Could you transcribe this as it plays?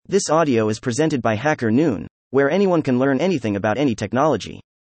This audio is presented by Hacker Noon, where anyone can learn anything about any technology.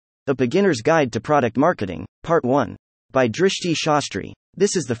 A Beginner's Guide to Product Marketing, Part 1. By Drishti Shastri.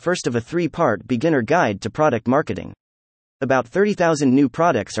 This is the first of a 3-part beginner guide to product marketing. About 30,000 new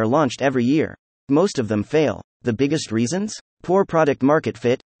products are launched every year. Most of them fail. The biggest reasons? Poor product market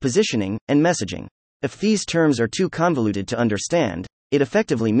fit, positioning, and messaging. If these terms are too convoluted to understand, it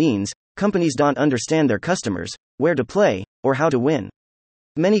effectively means companies don't understand their customers, where to play, or how to win.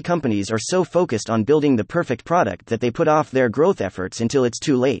 Many companies are so focused on building the perfect product that they put off their growth efforts until it's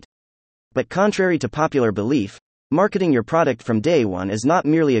too late. But contrary to popular belief, marketing your product from day one is not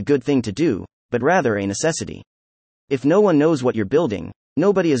merely a good thing to do, but rather a necessity. If no one knows what you're building,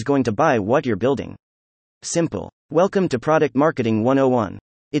 nobody is going to buy what you're building. Simple. Welcome to Product Marketing 101.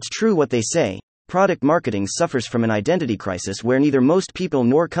 It's true what they say, product marketing suffers from an identity crisis where neither most people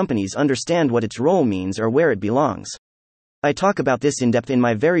nor companies understand what its role means or where it belongs. I talk about this in depth in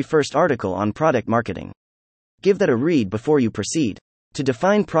my very first article on product marketing. Give that a read before you proceed. To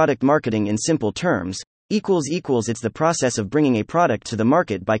define product marketing in simple terms, it's the process of bringing a product to the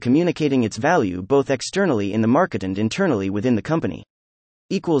market by communicating its value both externally in the market and internally within the company.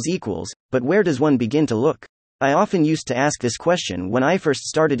 But where does one begin to look? I often used to ask this question when I first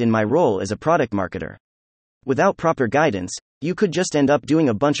started in my role as a product marketer. Without proper guidance, you could just end up doing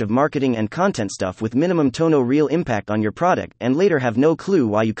a bunch of marketing and content stuff with minimum to no real impact on your product and later have no clue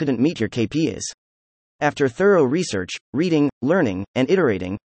why you couldn't meet your KPIs. After thorough research, reading, learning, and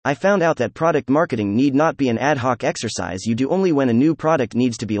iterating, I found out that product marketing need not be an ad hoc exercise you do only when a new product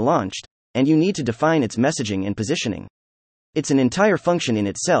needs to be launched, and you need to define its messaging and positioning. It's an entire function in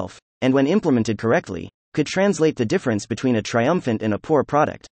itself, and when implemented correctly, could translate the difference between a triumphant and a poor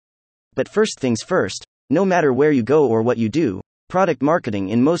product. But first things first, no matter where you go or what you do, product marketing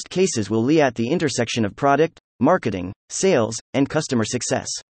in most cases will lie at the intersection of product, marketing, sales, and customer success.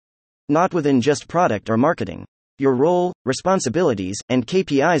 Not within just product or marketing. Your role, responsibilities, and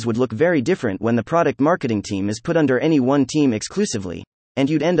KPIs would look very different when the product marketing team is put under any one team exclusively, and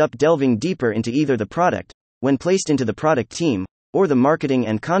you'd end up delving deeper into either the product, when placed into the product team, or the marketing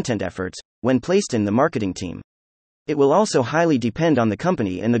and content efforts, when placed in the marketing team. It will also highly depend on the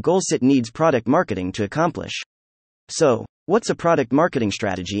company and the goals it needs product marketing to accomplish. So, what's a product marketing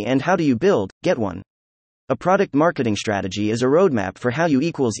strategy and how do you get one? A product marketing strategy is a roadmap for how you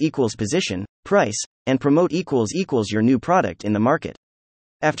position, price, and promote your new product in the market.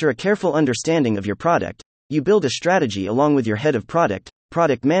 After a careful understanding of your product, you build a strategy along with your head of product,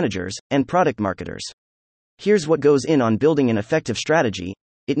 product managers, and product marketers. Here's what goes on building an effective strategy.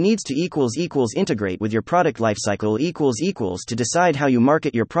 It needs to integrate with your product lifecycle to decide how you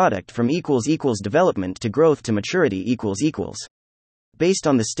market your product from development to growth to maturity . Based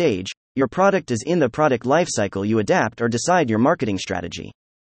on the stage your product is in the product lifecycle, you adapt or decide your marketing strategy.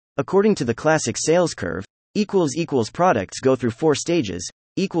 According to the classic sales curve, products go through 4 stages.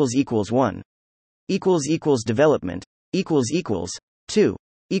 1. Development. 2.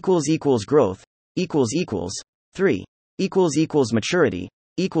 Growth. 3. Maturity.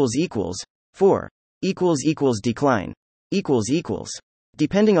 4. Decline.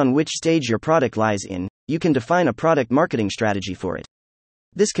 Depending on which stage your product lies in, you can define a product marketing strategy for it.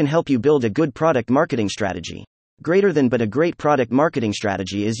 This can help you build a good product marketing strategy. But a great product marketing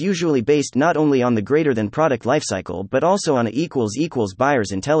strategy is usually based not only on the greater than product lifecycle but also on a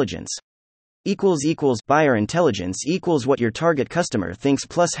buyer's intelligence. Buyer intelligence equals what your target customer thinks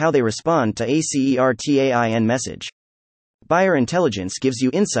plus how they respond to a certain message. Buyer intelligence gives you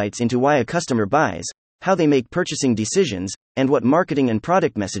insights into why a customer buys, how they make purchasing decisions, and what marketing and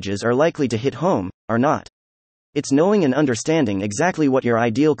product messages are likely to hit home, or not. It's knowing and understanding exactly what your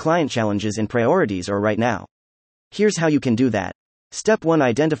ideal client challenges and priorities are right now. Here's how you can do that. Step 1.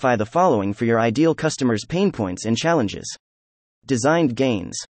 Identify the following for your ideal customer's pain points and challenges. Designed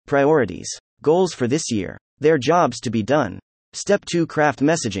gains. Priorities. Goals for this year. Their jobs to be done. Step 2. Craft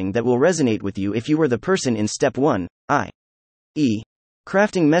messaging that will resonate with you if you were the person in Step 1, i.e.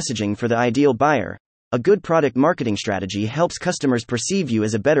 crafting messaging for the ideal buyer. A good product marketing strategy helps customers perceive you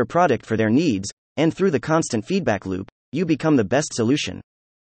as a better product for their needs, and through the constant feedback loop, you become the best solution.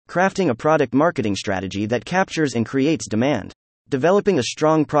 Crafting a product marketing strategy that captures and creates demand. Developing a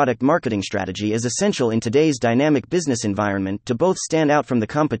strong product marketing strategy is essential in today's dynamic business environment to both stand out from the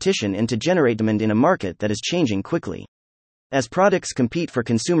competition and to generate demand in a market that is changing quickly. As products compete for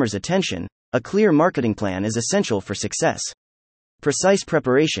consumers' attention, a clear marketing plan is essential for success. Precise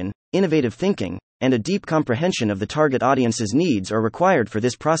preparation, innovative thinking, and a deep comprehension of the target audience's needs are required for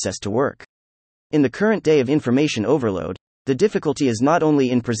this process to work. In the current day of information overload, The difficulty is not only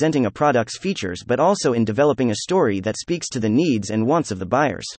in presenting a product's features but also in developing a story that speaks to the needs and wants of the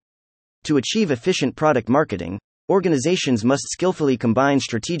buyers. To achieve efficient product marketing, organizations must skillfully combine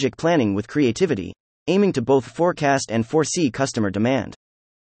strategic planning with creativity, aiming to both forecast and foresee customer demand.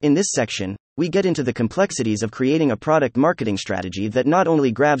 In this section, we get into the complexities of creating a product marketing strategy that not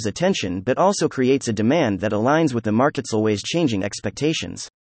only grabs attention but also creates a demand that aligns with the market's always changing expectations.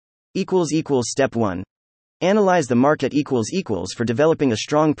 Step 1. Analyze the market. For developing a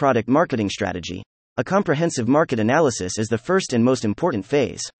strong product marketing strategy, a comprehensive market analysis is the first and most important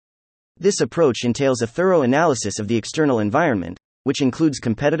phase. This approach entails a thorough analysis of the external environment, which includes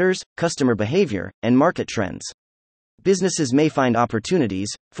competitors, customer behavior, and market trends. Businesses may find opportunities,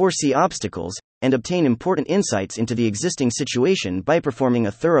 foresee obstacles, and obtain important insights into the existing situation by performing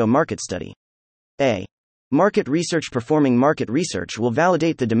a thorough market study. A. Market research. Performing market research will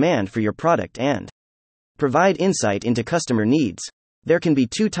validate the demand for your product and provide insight into customer needs. There can be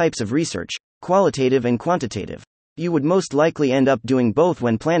two types of research, qualitative and quantitative. You would most likely end up doing both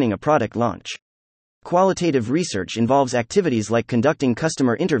when planning a product launch. Qualitative research involves activities like conducting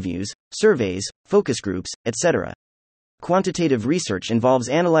customer interviews, surveys, focus groups, etc. Quantitative research involves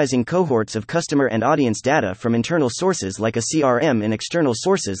analyzing cohorts of customer and audience data from internal sources like a CRM and external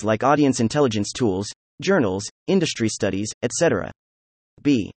sources like audience intelligence tools, journals, industry studies, etc.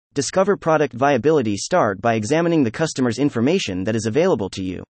 B. Discover product viability. Start by examining the customer's information that is available to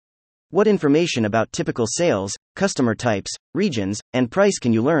you. What information about typical sales, customer types, regions, and price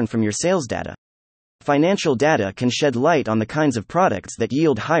can you learn from your sales data? Financial data can shed light on the kinds of products that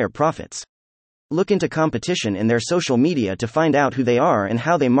yield higher profits. Look into competition in their social media to find out who they are and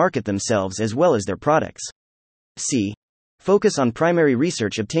how they market themselves as well as their products. C. Focus on primary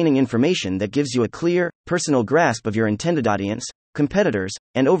research. Obtaining information that gives you a clear, personal grasp of your intended audience, competitors,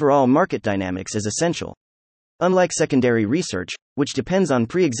 and overall market dynamics is essential. Unlike secondary research, which depends on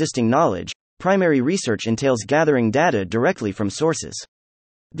pre-existing knowledge, primary research entails gathering data directly from sources.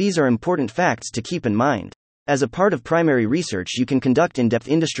 These are important facts to keep in mind. As a part of primary research, you can conduct in-depth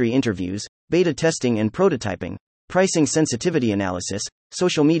industry interviews, beta testing and prototyping, pricing sensitivity analysis,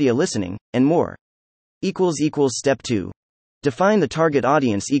 social media listening, and more. Step 2. Define the target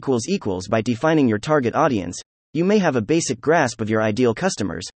audience. By defining your target audience, you may have a basic grasp of your ideal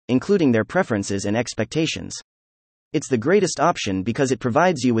customers, including their preferences and expectations. It's the greatest option because it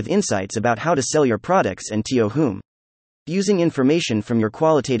provides you with insights about how to sell your products and to whom. Using information from your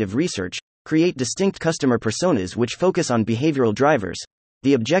qualitative research, create distinct customer personas which focus on behavioral drivers,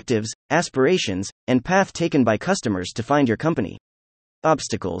 the objectives, aspirations, and path taken by customers to find your company.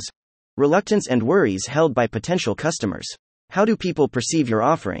 Obstacles. Reluctance and worries held by potential customers. How do people perceive your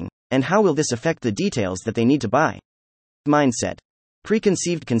offering, and how will this affect the details that they need to buy? Mindset.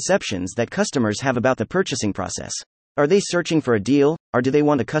 Preconceived conceptions that customers have about the purchasing process. Are they searching for a deal, or do they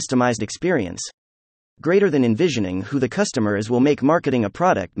want a customized experience? Greater than envisioning who the customer is will make marketing a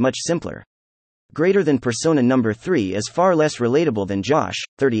product much simpler. Greater than persona. Number 3 is far less relatable than Josh,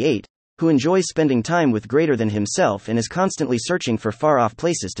 38, who enjoys spending time with greater than himself and is constantly searching for far-off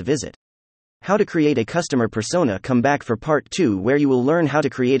places to visit. How to create a customer persona. Come back for part 2 where you will learn how to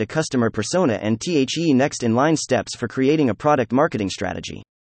create a customer persona and next in line steps for creating a product marketing strategy.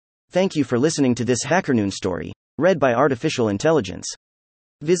 Thank you for listening to this HackerNoon story, read by Artificial Intelligence.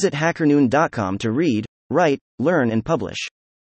 Visit hackernoon.com to read, write, learn and publish.